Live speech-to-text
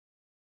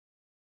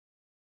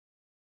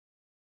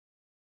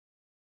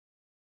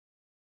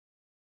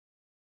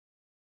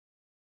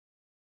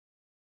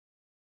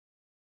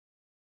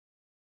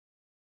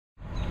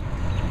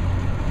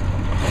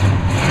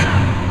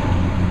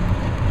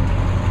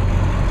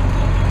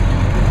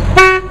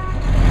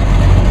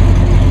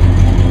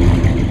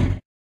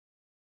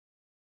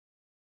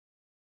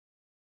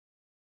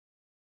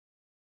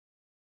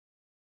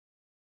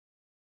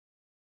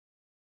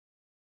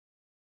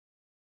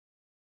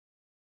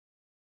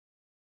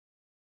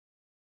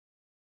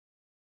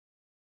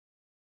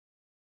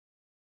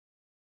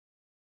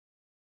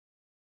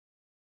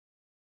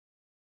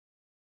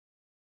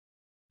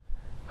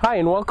Hi,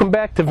 and welcome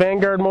back to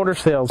Vanguard Motor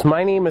Sales.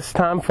 My name is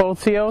Tom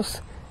Photsios,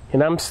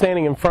 and I'm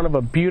standing in front of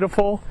a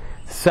beautiful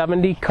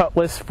 70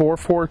 Cutlass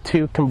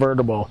 442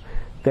 convertible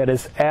that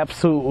is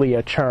absolutely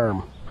a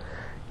charm.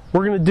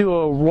 We're going to do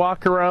a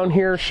walk around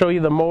here, show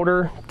you the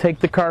motor, take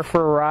the car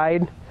for a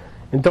ride,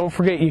 and don't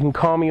forget you can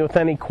call me with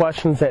any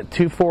questions at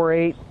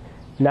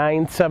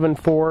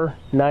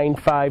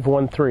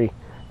 248-974-9513.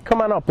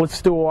 Come on up, let's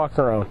do a walk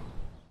around.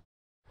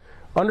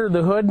 Under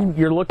the hood,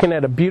 you're looking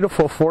at a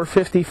beautiful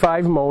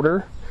 455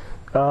 motor.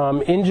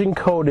 Engine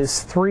code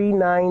is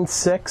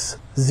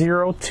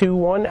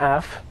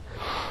 396021F.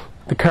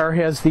 The car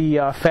has the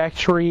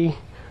factory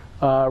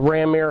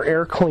ram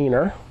air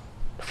cleaner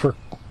for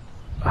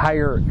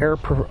higher air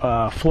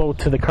flow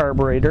to the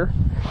carburetor.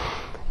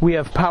 We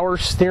have power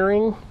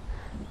steering,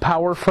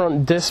 power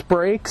front disc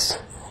brakes.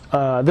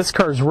 This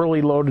car is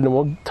really loaded, and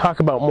we'll talk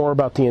about more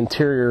about the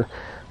interior.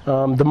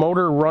 The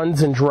motor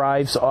runs and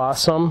drives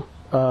awesome.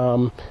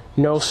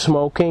 No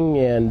smoking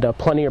and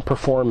plenty of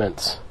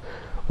performance.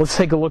 Let's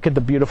take a look at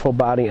the beautiful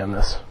body on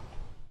this.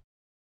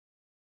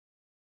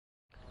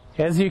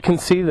 As you can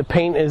see, the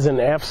paint is in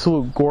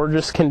absolute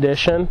gorgeous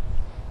condition.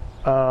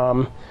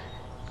 All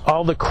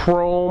the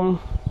chrome,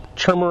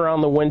 trim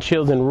around the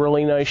windshield's in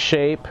really nice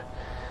shape.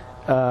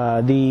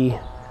 The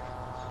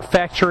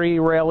factory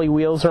rally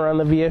wheels are on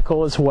the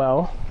vehicle as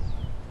well.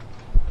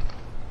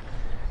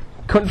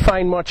 Couldn't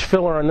find much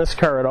filler on this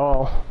car at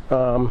all.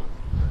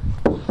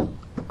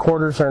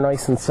 Quarters are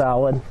nice and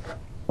solid.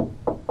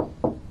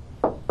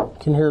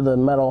 You can hear the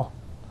metal.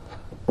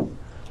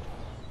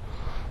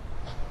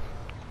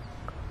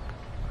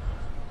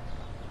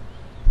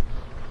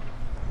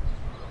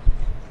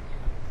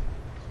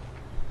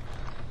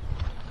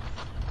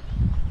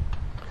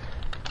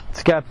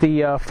 It's got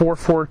the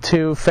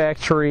 442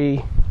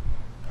 factory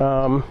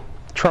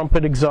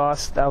trumpet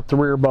exhaust out the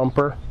rear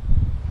bumper.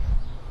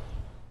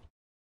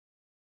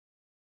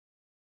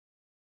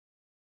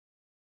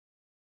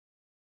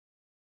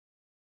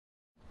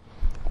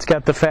 It's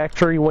got the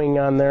factory wing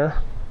on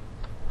there.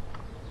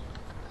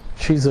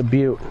 She's a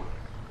beaut.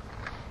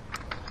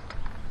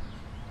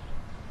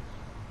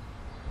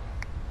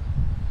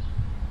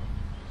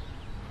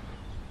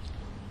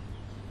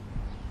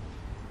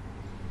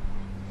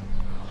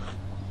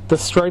 The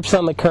stripes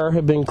on the car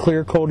have been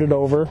clear coated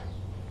over,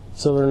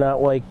 so they're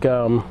not like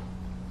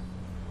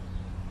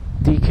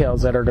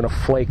decals that are going to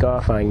flake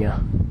off on you.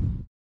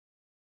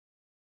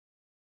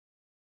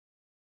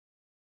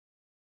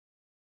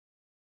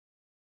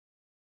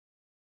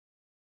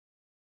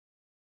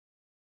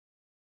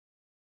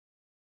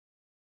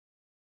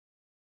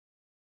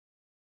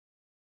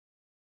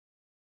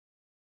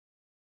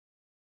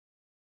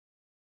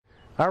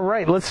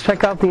 Alright, let's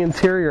check out the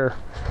interior.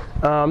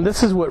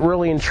 This is what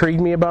really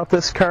intrigued me about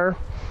this car.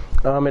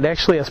 It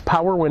actually has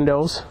power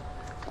windows,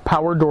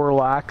 power door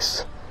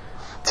locks,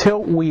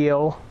 tilt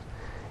wheel,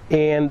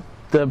 and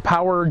the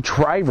power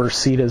driver's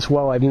seat as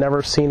well. I've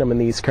never seen them in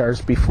these cars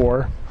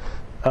before.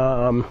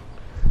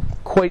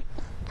 Quite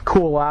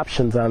cool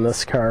options on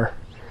this car.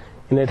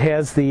 And it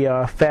has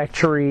the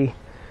factory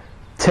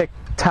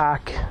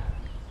tick-tock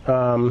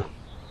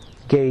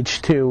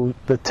gauge too,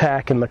 the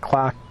tack and the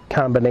clock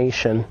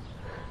combination.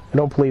 I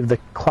don't believe the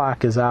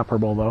clock is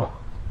operable though.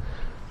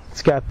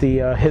 It's got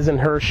the his and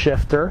her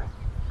shifter,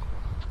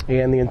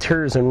 and the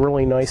interior is in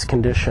really nice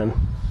condition.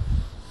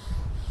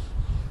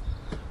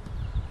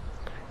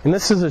 And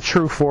this is a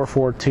true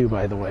 442,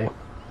 by the way.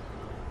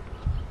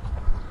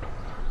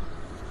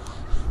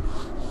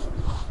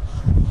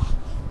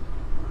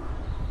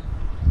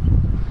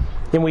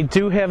 And we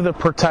do have the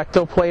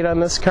Protecto plate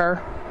on this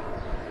car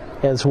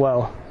as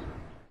well.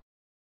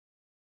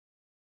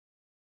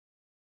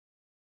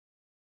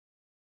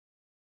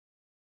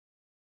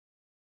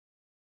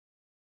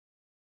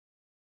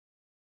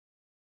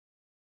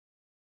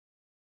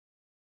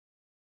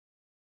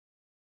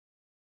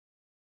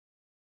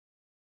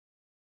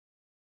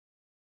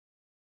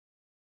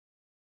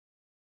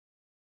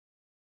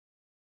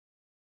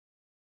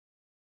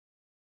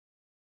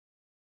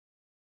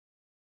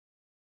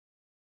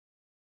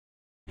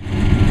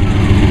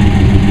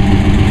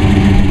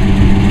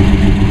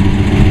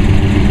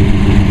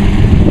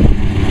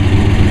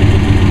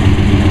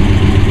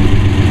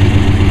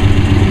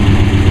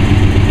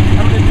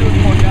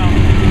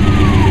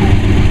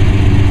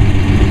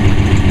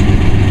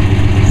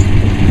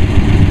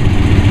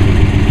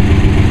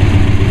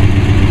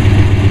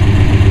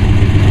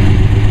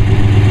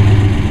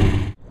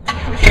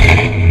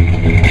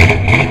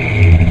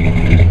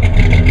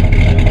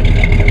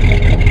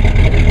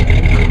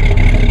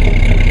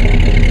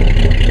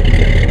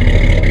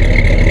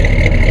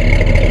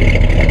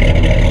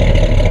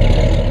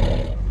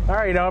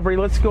 Aubrey,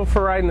 let's go for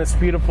a ride in this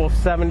beautiful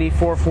 70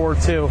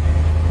 442.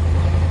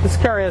 This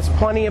car has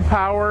plenty of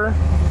power,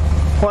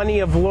 plenty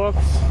of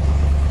looks,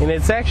 and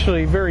it's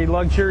actually very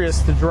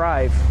luxurious to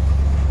drive.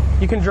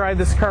 You can drive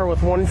this car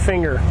with one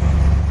finger.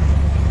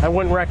 I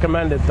wouldn't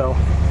recommend it though.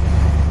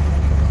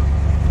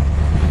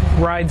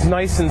 Rides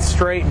nice and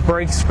straight,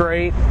 brakes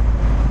great.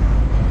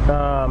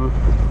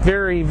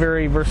 Very,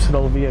 very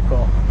versatile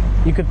vehicle.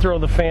 You could throw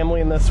the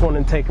family in this one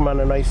and take them on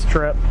a nice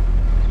trip.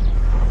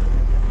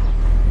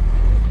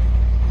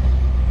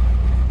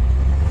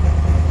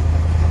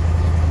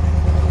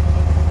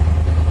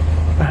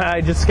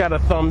 I just got a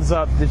thumbs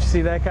up. Did you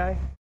see that guy?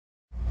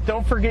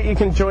 Don't forget you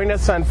can join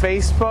us on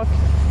Facebook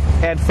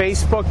at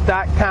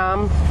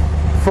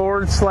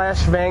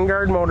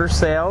facebook.com/Vanguard Motor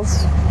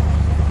Sales.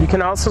 You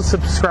can also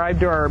subscribe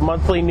to our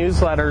monthly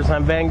newsletters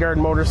on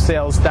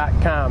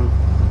VanguardMotorsales.com.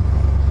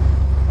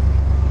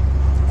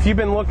 If you've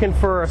been looking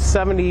for a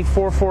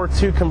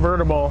 7442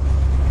 convertible,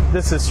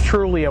 this is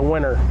truly a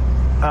winner.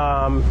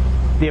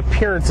 The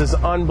appearance is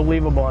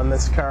unbelievable on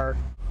this car.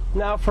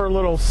 Now for a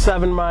little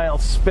 7-mile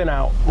spin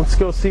out. Let's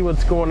go see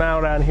what's going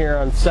on here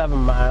on 7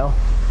 Mile.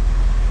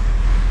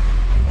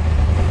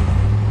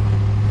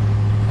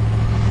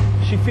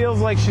 She feels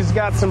like she's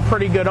got some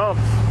pretty good oomph.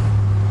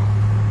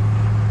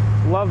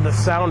 Love the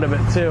sound of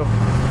it too.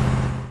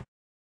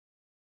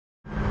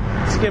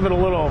 Let's give it a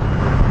little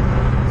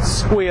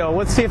squeal.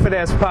 Let's see if it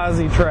has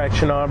posi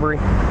traction, Aubrey.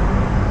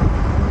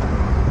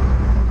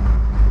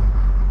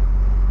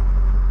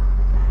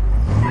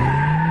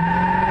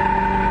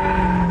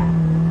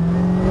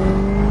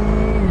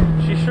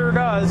 She sure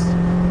does.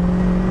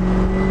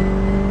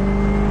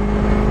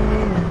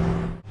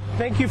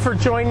 Thank you for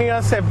joining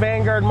us at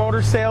Vanguard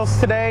Motor Sales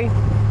today,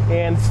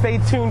 and stay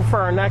tuned for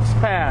our next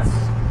pass.